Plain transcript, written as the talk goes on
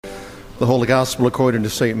The Holy Gospel according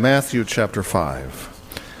to St. Matthew, chapter 5.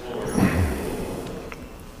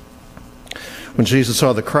 When Jesus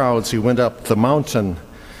saw the crowds, he went up the mountain,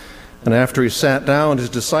 and after he sat down, his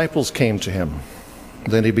disciples came to him.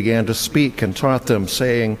 Then he began to speak and taught them,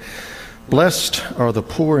 saying, "Blessed are the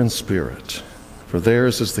poor in spirit, for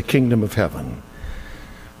theirs is the kingdom of heaven.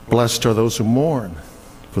 Blessed are those who mourn,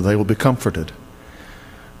 for they will be comforted.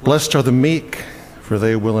 Blessed are the meek, for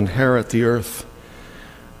they will inherit the earth.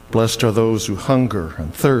 Blessed are those who hunger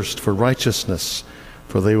and thirst for righteousness,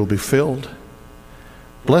 for they will be filled.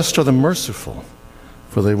 Blessed are the merciful,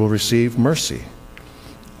 for they will receive mercy.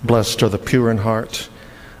 Blessed are the pure in heart,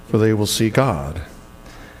 for they will see God.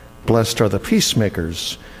 Blessed are the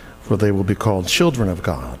peacemakers, for they will be called children of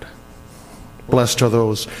God. Blessed are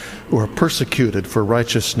those who are persecuted for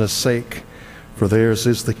righteousness' sake, for theirs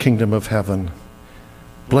is the kingdom of heaven.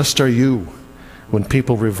 Blessed are you when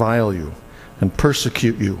people revile you and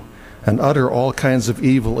persecute you and utter all kinds of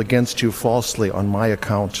evil against you falsely on my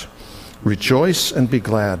account. Rejoice and be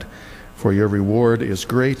glad, for your reward is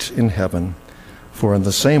great in heaven, for in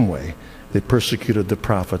the same way they persecuted the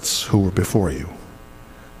prophets who were before you."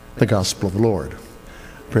 The Gospel of the Lord.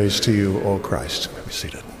 Praise to you, O Christ. Be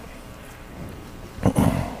seated.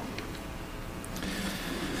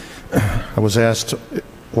 I was asked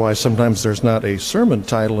why sometimes there's not a sermon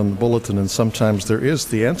title in the bulletin and sometimes there is.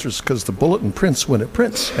 The answer is because the bulletin prints when it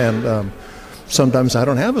prints, and sometimes I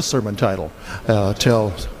don't have a sermon title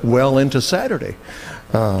till well into Saturday.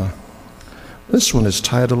 This one is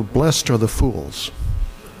titled, "Blessed Are the Fools."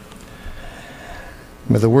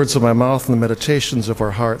 May the words of my mouth and the meditations of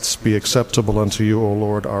our hearts be acceptable unto you, O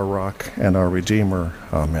Lord, our rock and our Redeemer.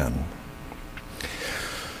 Amen.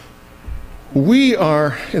 We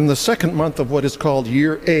are in the second month of what is called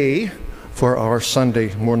Year A for our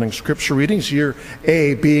Sunday morning scripture readings. Year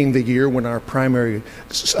A being the year when our primary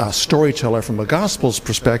storyteller from a Gospel's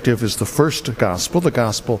perspective is the first Gospel, the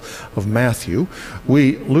Gospel of Matthew.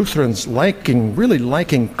 We Lutherans really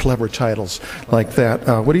liking clever titles like that.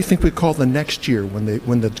 What do you think we call the next year when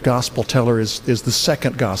the Gospel teller is the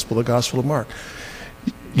second Gospel, the Gospel of Mark?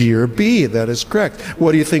 Year B, that is correct.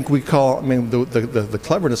 What do you think we call, the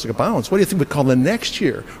cleverness abounds. What do you think we call the next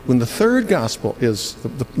year when the third Gospel is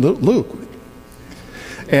Luke?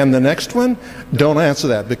 And the next one, don't answer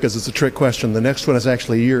that because it's a trick question. The next one is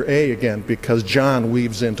actually Year A again because John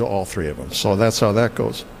weaves into all three of them. So that's how that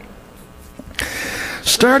goes.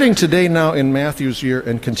 Starting today now in Matthew's year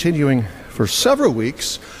and continuing for several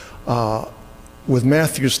weeks, with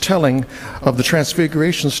Matthew's telling of the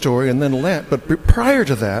Transfiguration story and then Lent. But prior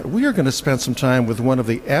to that, we are going to spend some time with one of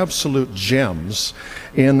the absolute gems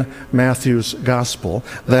in Matthew's Gospel,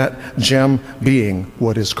 that gem being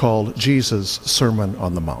what is called Jesus' Sermon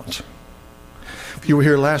on the Mount. If you were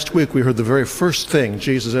here last week, we heard the very first thing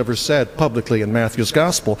Jesus ever said publicly in Matthew's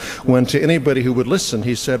Gospel, when to anybody who would listen,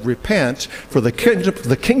 he said, "Repent, for the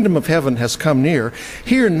kingdom of heaven has come near."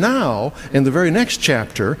 Here now, in the very next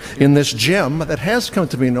chapter, in this gem that has come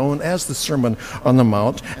to be known as the Sermon on the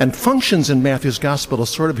Mount, and functions in Matthew's Gospel as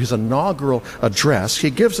sort of his inaugural address,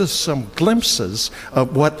 he gives us some glimpses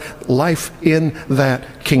of what life in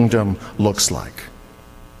that kingdom looks like.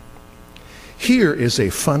 Here is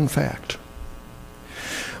a fun fact.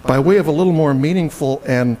 By way of a little more meaningful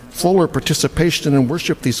and fuller participation in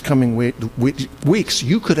worship these coming weeks,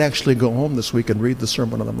 you could actually go home this week and read the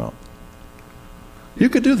Sermon on the Mount. You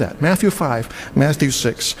could do that. Matthew 5, Matthew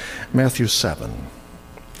 6, Matthew 7.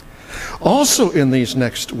 Also in these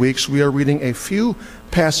next weeks, we are reading a few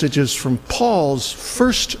passages from Paul's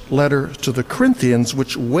first letter to the Corinthians,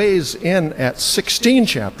 which weighs in at 16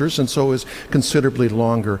 chapters and so is considerably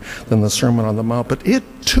longer than the Sermon on the Mount. But it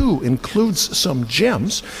too includes some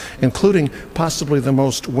gems, including possibly the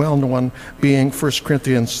most well-known being 1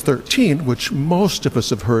 Corinthians 13, which most of us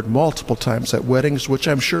have heard multiple times at weddings, which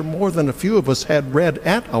I'm sure more than a few of us had read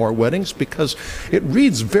at our weddings because it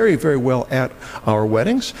reads very, very well at our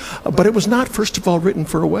weddings. But it was not, first of all, written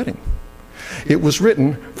for a wedding. It was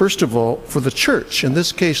written, first of all, for the church. In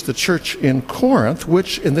this case, the church in Corinth,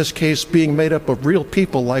 which in this case, being made up of real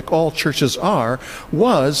people like all churches are,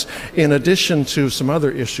 was, in addition to some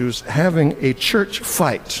other issues, having a church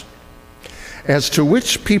fight as to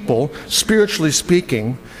which people, spiritually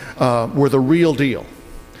speaking, were the real deal,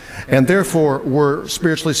 and therefore were,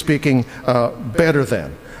 spiritually speaking, better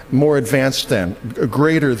than, more advanced than,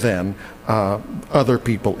 greater than other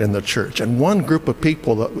people in the church. And one group of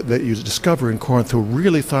people that you discover in Corinth who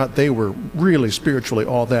really thought they were really spiritually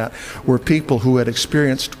all that were people who had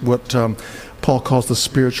experienced what Paul calls the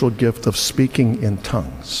spiritual gift of speaking in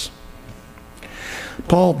tongues.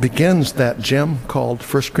 Paul begins that gem called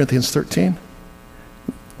 1 Corinthians 13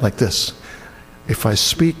 like this: if I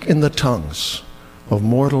speak in the tongues of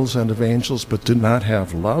mortals and of angels but do not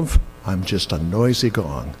have love, I'm just a noisy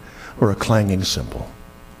gong or a clanging cymbal.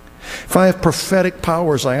 If I have prophetic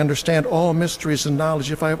powers, I understand all mysteries and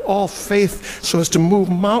knowledge. If I have all faith so as to move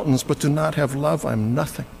mountains but do not have love, I'm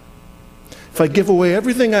nothing. If I give away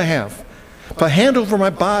everything I have, if I hand over my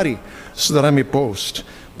body so that I may boast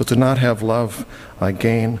but do not have love, I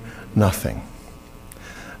gain nothing.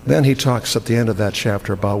 Then he talks at the end of that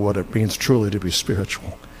chapter about what it means truly to be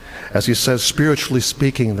spiritual. As he says, spiritually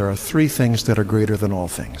speaking, there are three things that are greater than all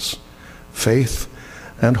things: faith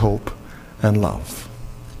and hope and love.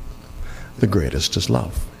 The greatest is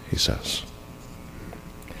love, he says.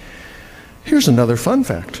 Here's another fun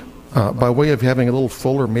fact. By way of having a little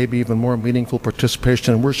fuller, maybe even more meaningful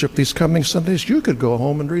participation in worship these coming Sundays, you could go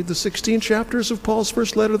home and read the 16 chapters of Paul's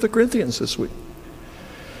first letter to the Corinthians this week.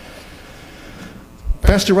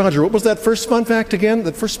 Pastor Roger, what was that first fun fact again?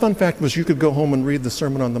 The first fun fact was you could go home and read the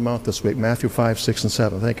Sermon on the Mount this week, Matthew 5, 6, and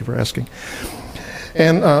 7. Thank you for asking.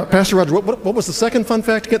 And Pastor Roger, what was the second fun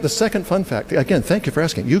fact again? The second fun fact, again, thank you for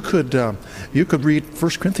asking. You could read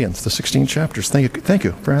 1 Corinthians, the 16 chapters. Thank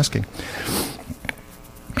you for asking.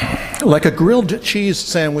 Like a grilled cheese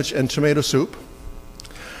sandwich and tomato soup,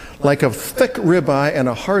 like a thick ribeye and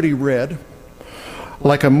a hearty red,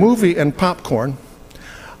 like a movie and popcorn,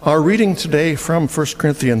 our reading today from 1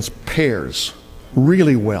 Corinthians pairs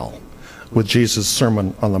really well with Jesus'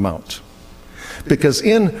 Sermon on the Mount. Because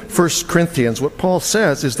in 1 Corinthians, what Paul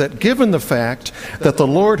says is that given the fact that the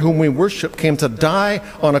Lord whom we worship came to die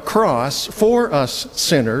on a cross for us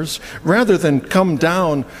sinners, rather than come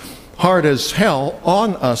down hard as hell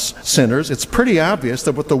on us sinners, it's pretty obvious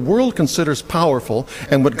that what the world considers powerful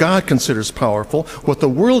and what God considers powerful, what the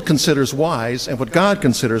world considers wise and what God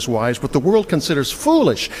considers wise, what the world considers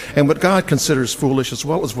foolish and what God considers foolish, as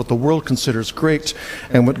well as what the world considers great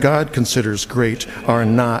and what God considers great, are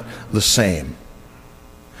not the same.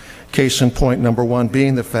 Case in point number one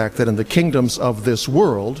being the fact that in the kingdoms of this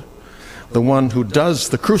world, the one who does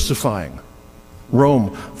the crucifying,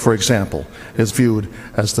 Rome, for example, is viewed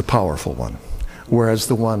as the powerful one, whereas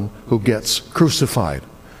the one who gets crucified,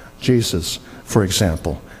 Jesus, for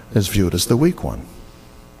example, is viewed as the weak one.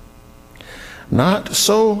 Not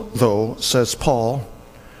so, though, says Paul,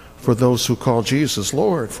 for those who call Jesus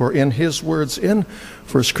Lord, for in his words in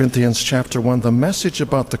 1 Corinthians chapter 1, the message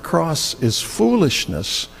about the cross is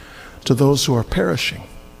foolishness to those who are perishing.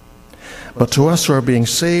 But to us who are being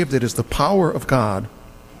saved, it is the power of God.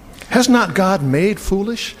 Has not God made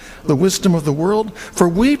foolish the wisdom of the world? For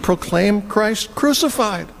we proclaim Christ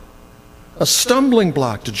crucified, a stumbling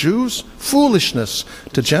block to Jews, foolishness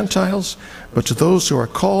to Gentiles, but to those who are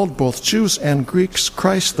called, both Jews and Greeks,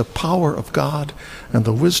 Christ the power of God and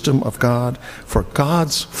the wisdom of God. For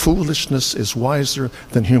God's foolishness is wiser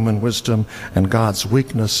than human wisdom, and God's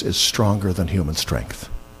weakness is stronger than human strength.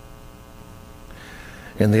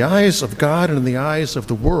 In the eyes of God and in the eyes of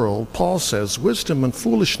the world, Paul says, wisdom and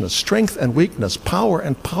foolishness, strength and weakness, power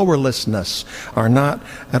and powerlessness are not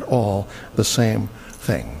at all the same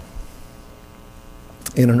thing.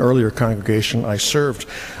 In an earlier congregation I served,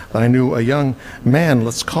 I knew a young man,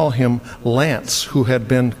 let's call him Lance, who had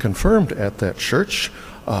been confirmed at that church.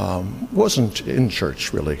 Wasn't in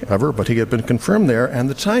church really ever, but he had been confirmed there, and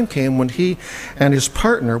the time came when he and his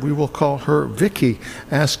partner, we will call her Vicky,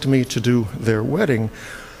 asked me to do their wedding.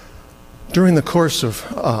 During the course of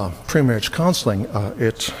pre-marriage counseling,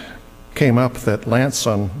 it came up that Lance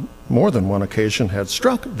on more than one occasion had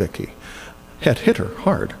struck Vicky, had hit her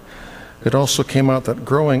hard. It also came out that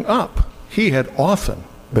growing up, he had often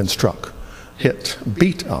been struck, hit,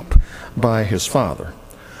 beat up by his father,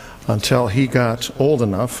 until he got old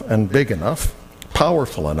enough and big enough,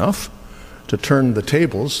 powerful enough, to turn the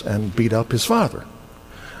tables and beat up his father.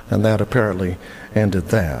 And that apparently ended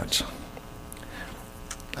that.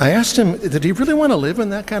 I asked him, did he really want to live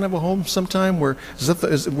in that kind of a home sometime, where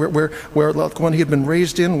like one he had been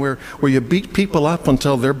raised in, where you beat people up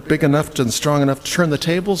until they're big enough and strong enough to turn the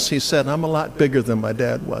tables? He said, I'm a lot bigger than my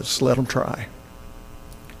dad was. Let him try.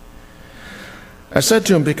 I said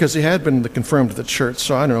to him, because he had been confirmed at the church,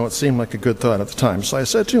 so I don't know, it seemed like a good thought at the time. So I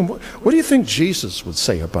said to him, what do you think Jesus would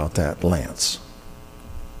say about that, Lance?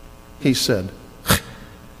 He said,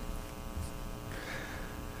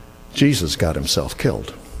 Jesus got himself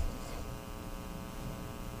killed.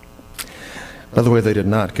 By the way, they did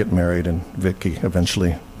not get married, and Vicky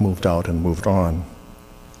eventually moved out and moved on.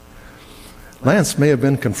 Lance may have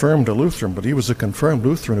been confirmed a Lutheran, but he was a confirmed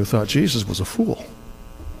Lutheran who thought Jesus was a fool.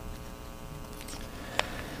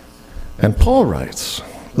 And Paul writes,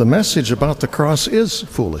 the message about the cross is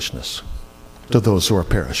foolishness to those who are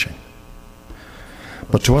perishing.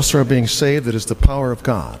 But to us who are being saved, it is the power of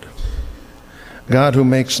God. God who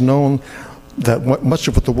makes known that much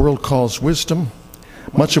of what the world calls wisdom,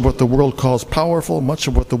 much of what the world calls powerful, much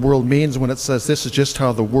of what the world means when it says this is just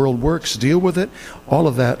how the world works, deal with it, all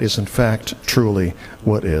of that is in fact truly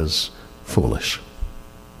what is foolish.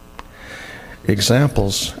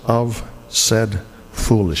 Examples of said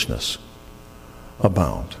foolishness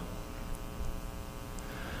abound.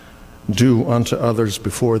 Do unto others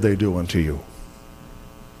before they do unto you.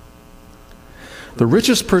 The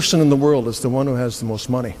richest person in the world is the one who has the most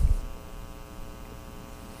money.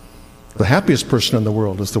 The happiest person in the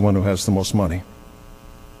world is the one who has the most money.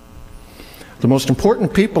 The most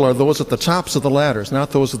important people are those at the tops of the ladders,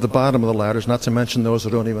 not those at the bottom of the ladders, not to mention those who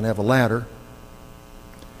don't even have a ladder.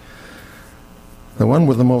 The one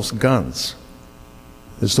with the most guns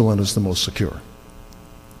is the one who's the most secure.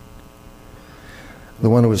 The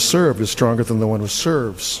one who is served is stronger than the one who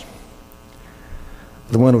serves.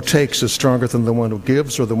 The one who takes is stronger than the one who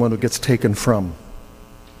gives or the one who gets taken from.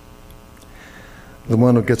 The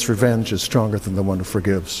one who gets revenge is stronger than the one who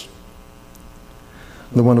forgives.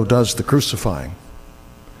 The one who does the crucifying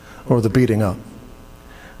or the beating up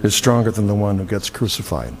is stronger than the one who gets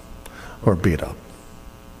crucified or beat up.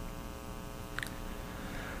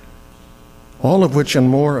 All of which and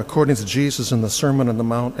more, according to Jesus in the Sermon on the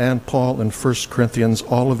Mount and Paul in 1 Corinthians,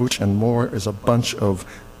 all of which and more is a bunch of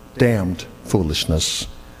damned foolishness,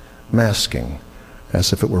 masking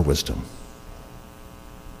as if it were wisdom.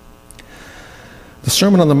 The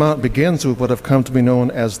Sermon on the Mount begins with what have come to be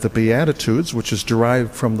known as the Beatitudes, which is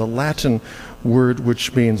derived from the Latin word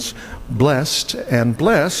which means blessed, and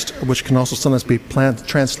blessed, which can also sometimes be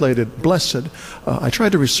translated blessed. I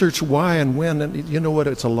tried to research why and when, and you know what,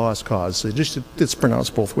 it's a lost cause. It's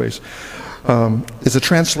pronounced both ways. Is a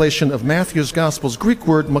translation of Matthew's Gospel's Greek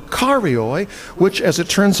word makarioi, which, as it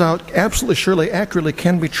turns out, absolutely surely accurately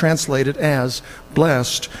can be translated as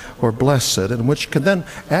blessed or blessed, and which can then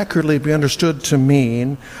accurately be understood to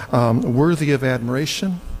mean worthy of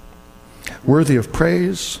admiration, worthy of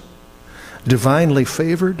praise, divinely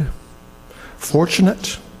favored,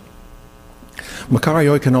 fortunate.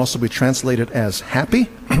 Makarioi can also be translated as happy,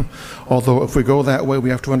 although if we go that way, we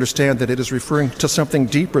have to understand that it is referring to something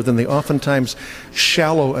deeper than the oftentimes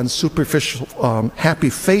shallow and superficial happy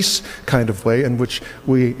face kind of way in which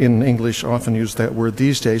we in English often use that word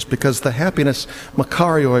these days, because the happiness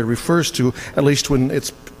Makarioi refers to, at least when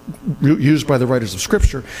it's used by the writers of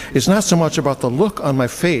Scripture, is not so much about the look on my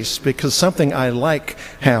face because something I like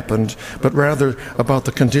happened, but rather about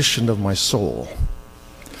the condition of my soul.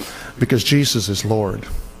 Because Jesus is Lord,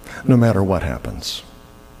 no matter what happens.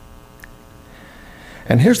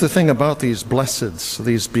 And here's the thing about these blesseds,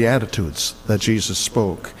 these beatitudes that Jesus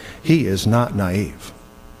spoke. He is not naive.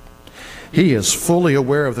 He is fully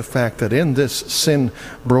aware of the fact that in this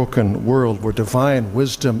sin-broken world where divine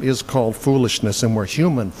wisdom is called foolishness and where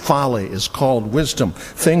human folly is called wisdom,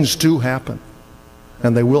 things do happen,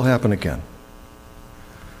 and they will happen again.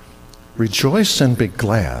 Rejoice and be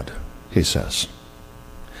glad, he says.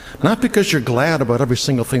 Not because you're glad about every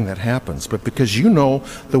single thing that happens, but because you know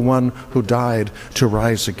the one who died to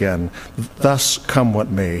rise again. Thus, come what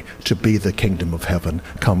may, to be the kingdom of heaven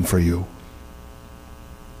come for you.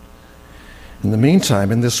 In the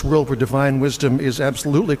meantime, in this world where divine wisdom is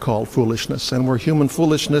absolutely called foolishness, and where human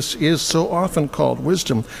foolishness is so often called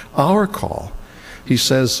wisdom, our call, he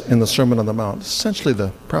says in the Sermon on the Mount, essentially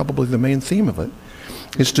probably the main theme of it,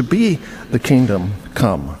 is to be the kingdom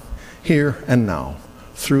come, here and now,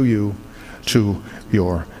 through you to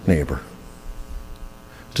your neighbor.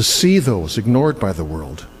 To see those ignored by the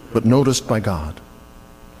world, but noticed by God.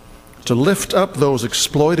 To lift up those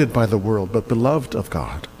exploited by the world, but beloved of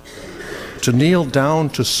God. To kneel down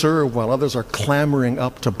to serve while others are clamoring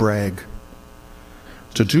up to brag.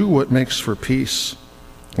 To do what makes for peace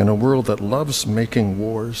in a world that loves making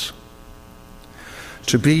wars.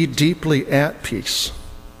 To be deeply at peace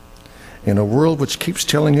in a world which keeps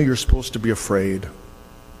telling you you're supposed to be afraid.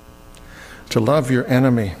 To love your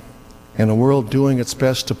enemy in a world doing its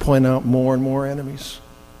best to point out more and more enemies.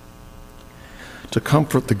 To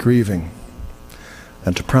comfort the grieving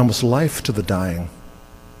and to promise life to the dying.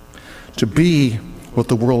 To be what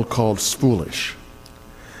the world calls foolish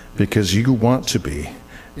because you want to be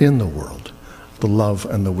in the world the love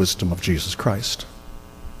and the wisdom of Jesus Christ.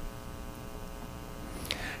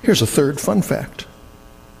 Here's a third fun fact.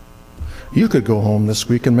 You could go home this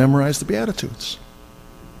week and memorize the Beatitudes.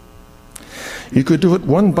 You could do it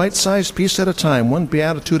one bite-sized piece at a time, one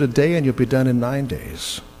beatitude a day, and you'll be done in 9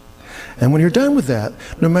 days. And when you're done with that,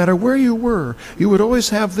 no matter where you were, you would always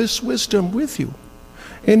have this wisdom with you,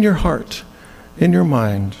 in your heart, in your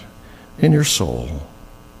mind, in your soul,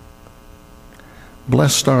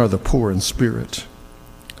 Blessed are the poor in spirit,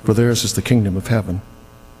 for theirs is the kingdom of heaven.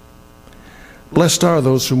 Blessed are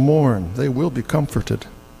those who mourn, they will be comforted.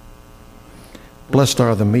 Blessed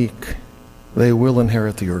are the meek, they will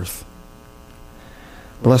inherit the earth.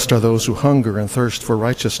 Blessed are those who hunger and thirst for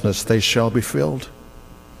righteousness, they shall be filled.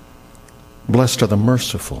 Blessed are the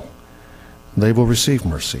merciful, they will receive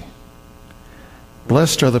mercy.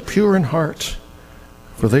 Blessed are the pure in heart,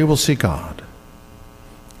 for they will see God.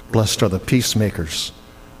 Blessed are the peacemakers,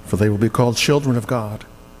 for they will be called children of God.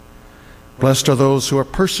 Blessed are those who are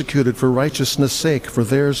persecuted for righteousness' sake, for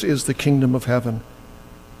theirs is the kingdom of heaven.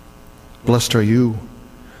 Blessed are you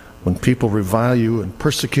when people revile you and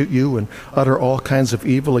persecute you and utter all kinds of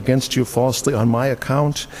evil against you falsely on my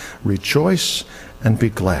account. Rejoice and be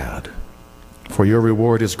glad, for your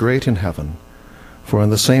reward is great in heaven. For in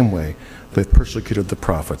the same way they persecuted the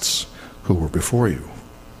prophets who were before you.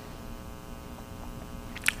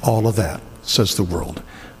 All of that, says the world,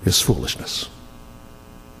 is foolishness.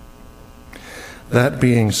 That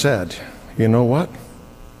being said, you know what?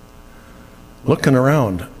 Looking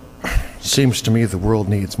around, seems to me the world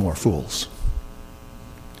needs more fools.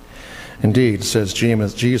 Indeed, says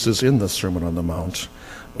Jesus in the Sermon on the Mount,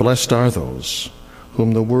 blessed are those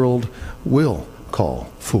whom the world will call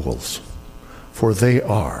fools, for they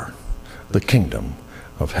are the kingdom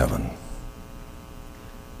of heaven.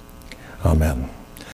 Amen.